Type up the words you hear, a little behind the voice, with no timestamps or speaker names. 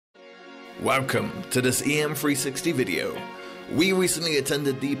Welcome to this EM360 video. We recently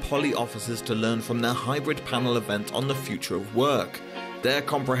attended the Poly offices to learn from their hybrid panel event on the future of work. Their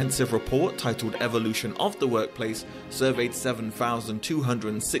comprehensive report, titled Evolution of the Workplace, surveyed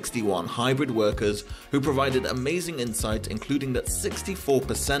 7,261 hybrid workers who provided amazing insight, including that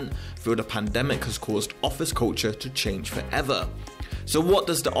 64% feel the pandemic has caused office culture to change forever. So what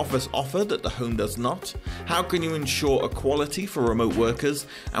does the office offer that the home does not? How can you ensure equality for remote workers?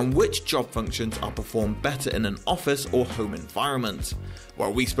 And which job functions are performed better in an office or home environment?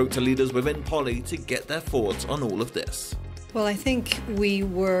 Well, we spoke to leaders within Poly to get their thoughts on all of this. Well, I think we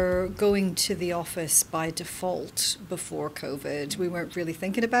were going to the office by default before COVID. We weren't really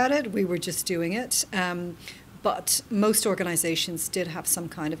thinking about it, we were just doing it. But most organizations did have some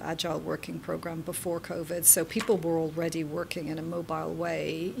kind of agile working program before COVID, so people were already working in a mobile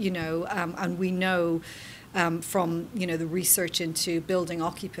way, and we know from the research into building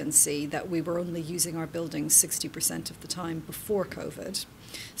occupancy that we were only using our buildings 60% of the time before COVID.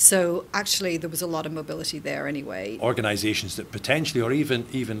 So actually there was a lot of mobility there anyway. Organisations that potentially, or even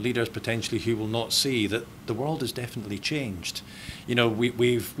leaders potentially, who will not see that the world has definitely changed.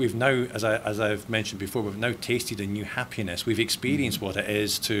 We've now, as I've mentioned before, we've now tasted a new happiness. We've experienced what it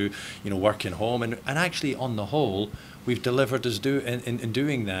is to work in home, and actually on the whole we've delivered in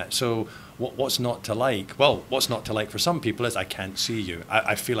doing that. So what's not to like? Well, what's not to like for some people is I can't see you.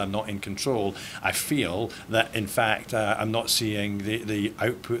 I feel I'm not in control. I feel that in fact I'm not seeing the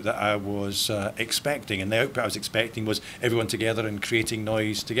output that I was expecting, and the output I was expecting was everyone together and creating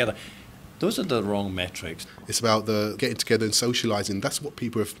noise together. Those are the wrong metrics. It's about the getting together and socialising. That's what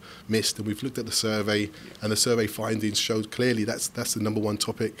people have missed, and we've looked at the survey, and the survey findings showed clearly that's the number one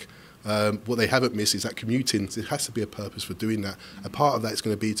topic. What they haven't missed is that commuting. There has to be a purpose for doing that. A part of that is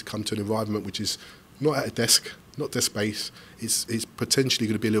going to be to come to an environment which is not at a desk, not desk-based. It's potentially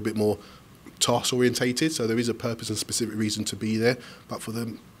going to be a little bit more task-orientated, so there is a purpose and specific reason to be there. But for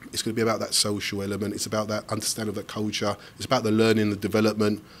them, it's going to be about that social element. It's about that understanding of that culture. It's about the learning, the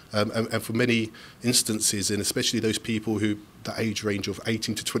development. And for many instances, and especially those people who, the age range of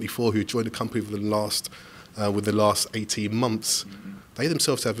 18 to 24, who joined the company within the last 18 months, they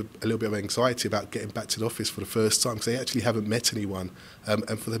themselves have a little bit of anxiety about getting back to the office for the first time because they actually haven't met anyone.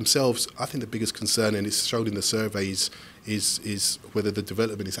 And for themselves, I think the biggest concern, and it's shown in the surveys, is whether the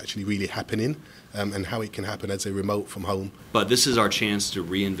development is actually really happening and how it can happen as a remote from home. But this is our chance to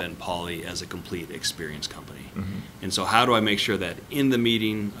reinvent Poly as a complete experience company. And so how do I make sure that in the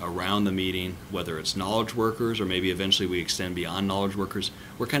meeting, around the meeting, whether it's knowledge workers or maybe eventually we extend beyond knowledge workers,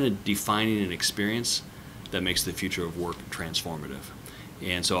 we're kind of defining an experience that makes the future of work transformative.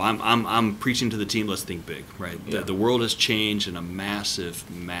 And so I'm preaching to the team, let's think big, right? Yeah. The world has changed in a massive,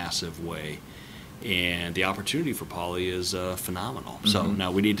 massive way. And the opportunity for Poly is phenomenal. So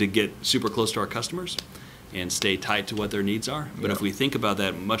now we need to get super close to our customers and stay tight to what their needs are. But if we think about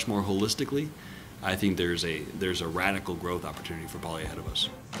that much more holistically, I think there's a radical growth opportunity for Poly ahead of us.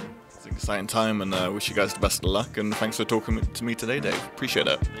 It's an exciting time, and I wish you guys the best of luck, and thanks for talking to me today, Dave. Appreciate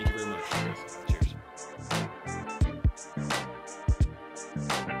it. Thank you very much.